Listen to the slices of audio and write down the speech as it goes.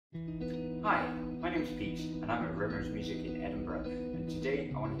Hi, my name's Pete and I'm at Rimmer's Music in Edinburgh, and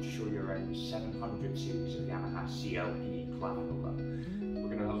today I wanted to show you around the 700 series of Yamaha CLP-Clavinova. We're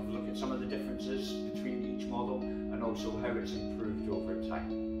going to have a look at some of the differences between each model and also how it's improved over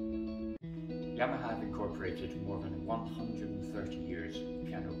time. Yamaha have incorporated more than 130 years of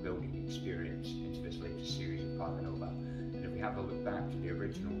piano building experience into this latest series of Clavinova, and if we have a look back to the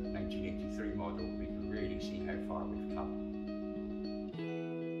original 1983 model, we can really see how far we've come.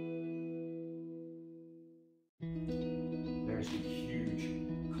 There's the huge,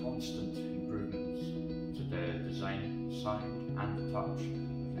 constant improvements to the design, sound and touch of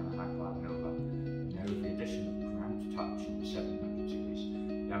Yamaha Clavinova. Now with the addition of Grand Touch in the 700 series,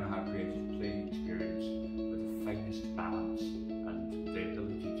 Yamaha created a playing experience with the finest balance and the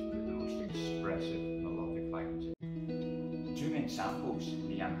ability to put the most expressive melodic lines in. The two main samples in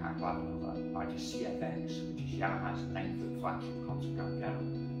the Yamaha Clavinova are the CFX, which is Yamaha's 9-foot flagship concert grand piano,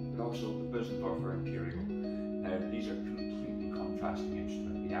 but also the Bösendorfer Imperial. Now these are completely contrasting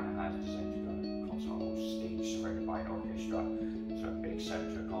instruments. The Yamaha has designed a concert hall stage surrounded by an orchestra, so a big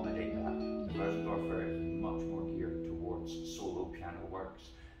sound to accommodate that. The Bösendorfer is much more geared towards solo piano works,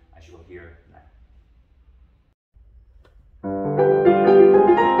 as you'll hear now.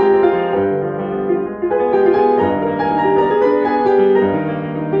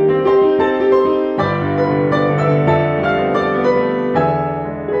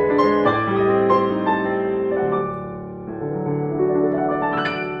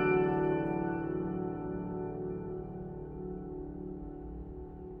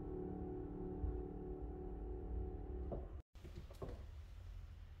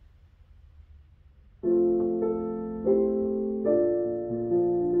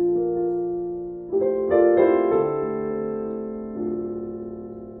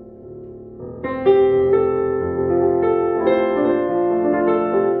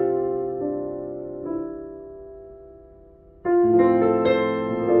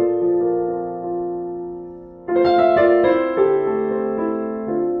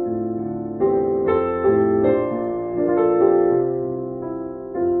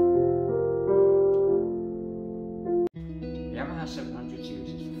 The 700 series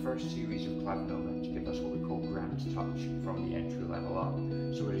is the first series of Clavinova to give us what we call Grand Touch from the entry level up.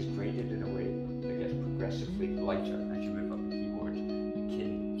 So it is graded in a way that gets progressively lighter as you move up the keyboard,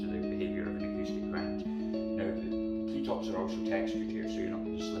 akin to the behaviour of an acoustic grand. Now the key tops are also textured here, so you're not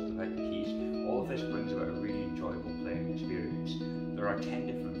going to slip about the keys. All of this brings about a really enjoyable playing experience. There are 10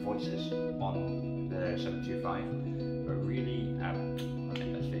 different voices on the 725, but really, I mean,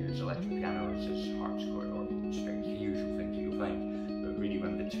 let's say there's electric piano, it's just harpsichord or strings, the usual things you'll find. But really,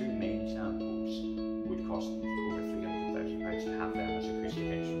 when the two main samples would cost over £300,000 to have them as acoustic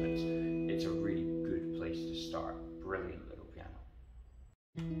instruments, it's a really good place to start. Brilliant little piano.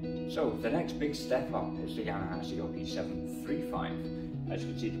 So the next big step up is the Yamaha CLP-700. As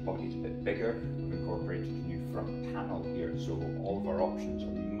you can see, the body is a bit bigger. We've incorporated a new front panel here, so all of our options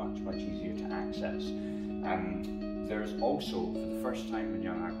are much easier to access. There's also, for the first time in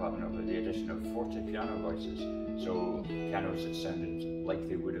Yamaha Clavinova, the addition of forte piano voices, so pianos that sounded like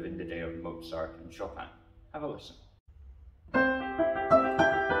they would have in the day of Mozart and Chopin. Have a listen.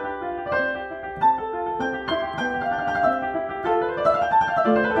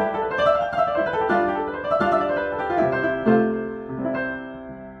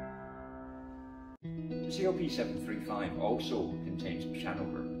 The CLP-700 also contains piano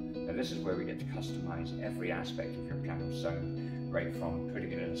room. Now this is where we get to customise every aspect of your piano sound, right from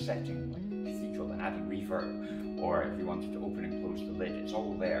putting it in a setting like cathedral and adding reverb, or if you wanted to open and close the lid, it's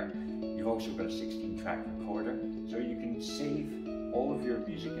all there. You've also got a 16-track recorder, so you can save all of your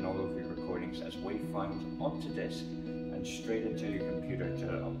music and all of your recordings as WAV files onto disk and straight into your computer to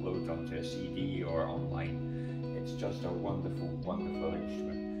upload onto a CD or online. It's just a wonderful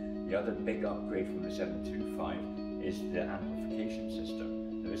instrument. The other big upgrade from the 725 is the amplification system.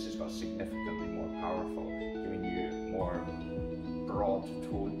 Now this has got significantly more powerful, giving you more broad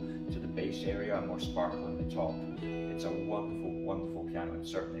tone to the bass area and more sparkle in the top. It's a wonderful piano, and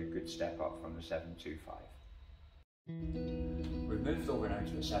certainly a good step up from the 725. We've moved over now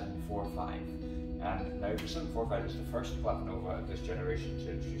to the 745, and now the 745 is the first Clavinova of this generation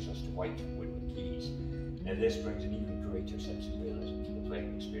to introduce us to white wooden keys. Now this brings an even greater sense of realism to the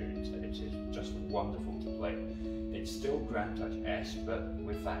playing experience, and it is just wonderful to play. It's still Grand Touch S, but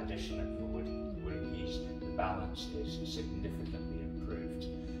with that addition of the wooden keys, the balance is significantly improved.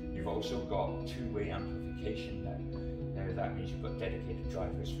 You've also got two-way amplification now. Now that means you've got dedicated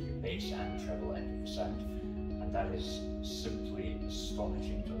drivers for your bass and treble end of the sound, and that is simply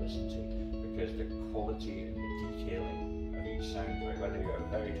astonishing to listen to, because the quality and the detailing of each sound, right, whether you're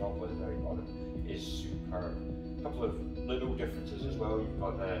at the very top or the very bottom, is superb. A couple of little differences as well. You've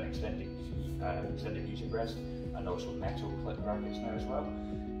got the extended music rest and also metal clip brackets now as well.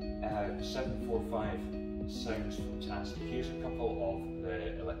 The 745 sounds fantastic. Here's a couple of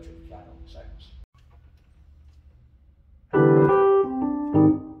the electric piano sounds.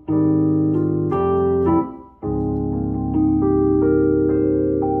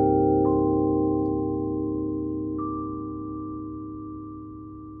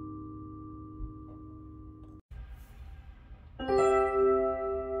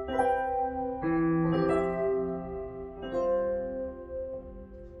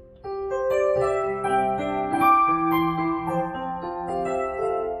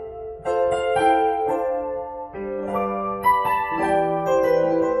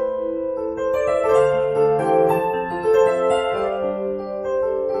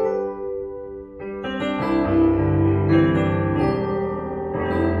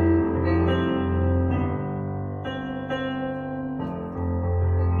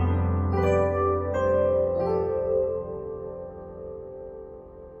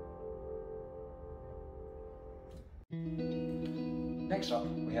 Next up,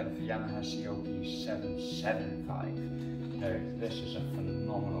 we have the Yamaha CLP-700. Now, this is a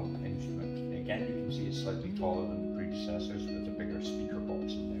phenomenal instrument. Again, you can see it's slightly taller than the predecessors with a bigger speaker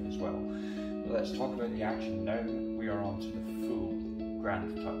box in there as well. But let's talk about the action now. We are on to the full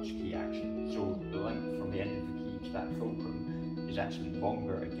grand touch key action. So the length from the end of the key to that fulcrum is actually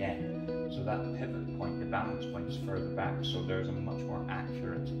longer again. So that pivot point, the balance point, is further back. So there's a much more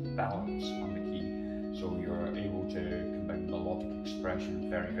accurate balance on the key. So you're able to combine melodic expression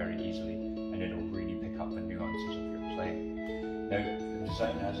very, very easily, and it'll really pick up the nuances of your playing. Now, the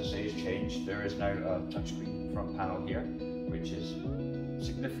design, as I say, has changed. There is now a touchscreen front panel here, which is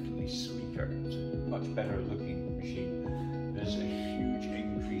significantly sleeker. It's a much better looking machine. There's a huge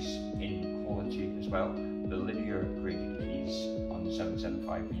increase in quality as well. The linear graded keys on the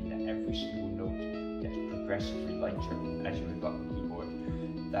 775 mean that every single note gets progressively lighter as you move up the keyboard.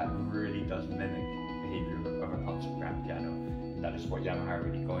 That really does mimic behavior of a concert grand piano, and that is what Yamaha are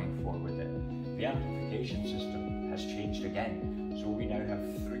really going for with it. The amplification system has changed again, so we now have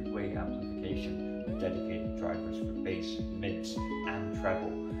three-way amplification with dedicated drivers for bass, mids and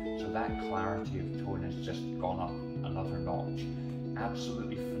treble, so that clarity of tone has just gone up another notch.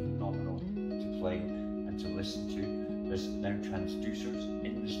 Absolutely phenomenal to play and to listen to. There's now transducers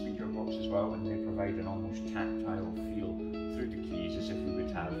in the speaker box as well, and they provide an almost tactile feel through the keys as if we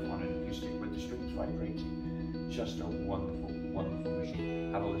would have on an acoustic with the strings vibrating. Just a wonderful, wonderful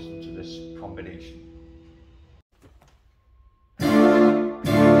machine. Have a listen to this combination.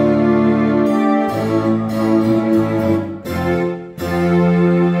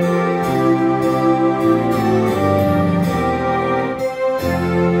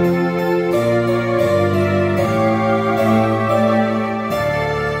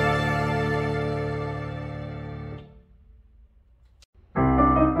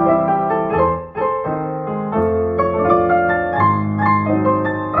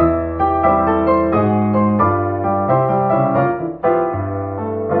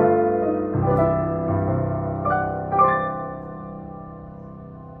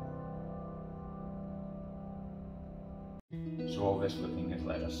 So all this looking has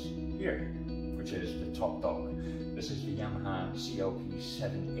led us here, which is the top dog. This is the Yamaha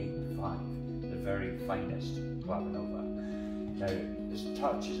CLP-700, the very finest Clavinova. Now, this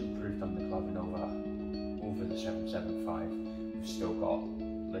touch is improved on the Clavinova over the 775. We've still got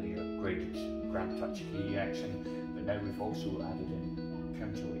linear graded grand touch key action, but now we've also added in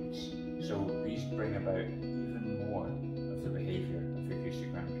counterweights. So these bring about even more of the behaviour of the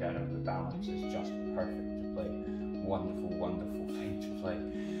acoustic grand piano. The balance is just perfect to play. Wonderful, wonderful thing to play.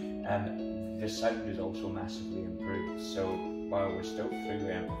 The sound is also massively improved, so while we're still through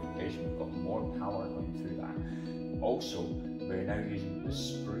the amplification, we've got more power going through that. Also, we're now using the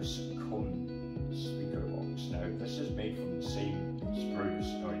spruce cone speaker box. Now, this is made from the same spruce,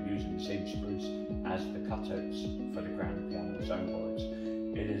 or using the same spruce as the cutouts for the grand piano soundboards.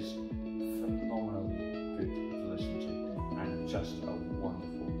 It is phenomenally good to listen to, and just a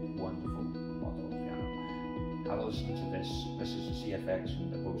wonderful, wonderful model of piano. Have a listen to this. This is the CFX from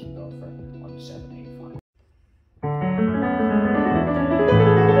the Bosendorfer on the 785.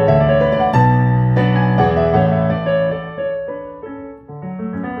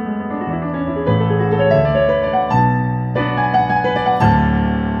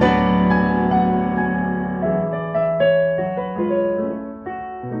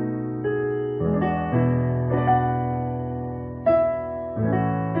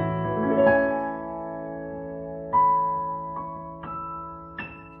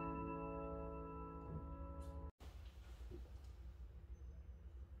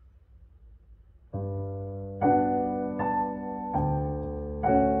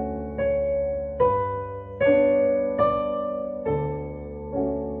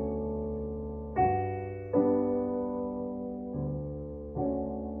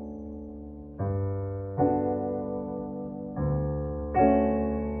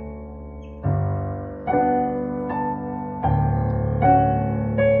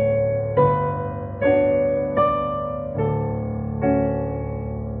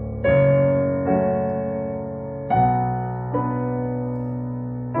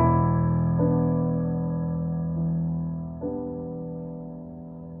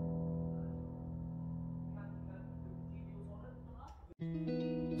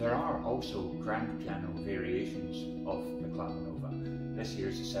 There are also grand piano variations of the Clavinova. This here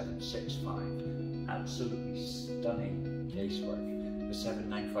is the 765, absolutely stunning casework. The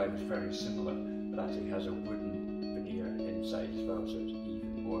 795 is very similar, but actually has a wooden veneer inside as well, so it's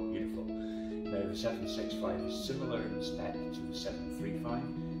even more beautiful. Now the 765 is similar in spec to the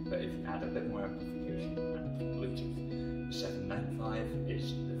 735, but if you add a bit more amplification and Bluetooth, the 795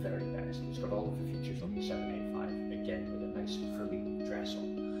 is the very best. It's got all of the features of the 785, again with a nice frilly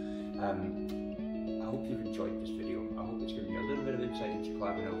trestle. I hope you've enjoyed this video. I hope it's given you a little bit of insight into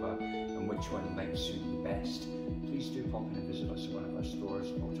Clavinova and which one might suit you best. Please do pop in and visit us at one of our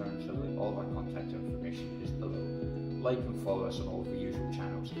stores. Alternatively, all of our contact information is below. Like and follow us on all of the usual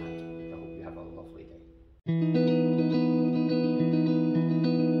channels, and I hope you have a lovely day.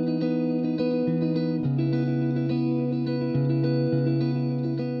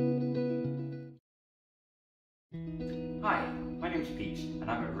 Hi, my name's Pete and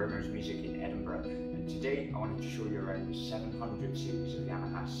I'm at Rimmer's Music in Edinburgh, and today I wanted to show you around the 700 series of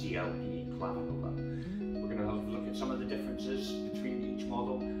Yamaha CLP Clavinova. We're going to have a look at some of the differences between each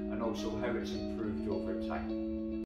model and also how it's improved over time.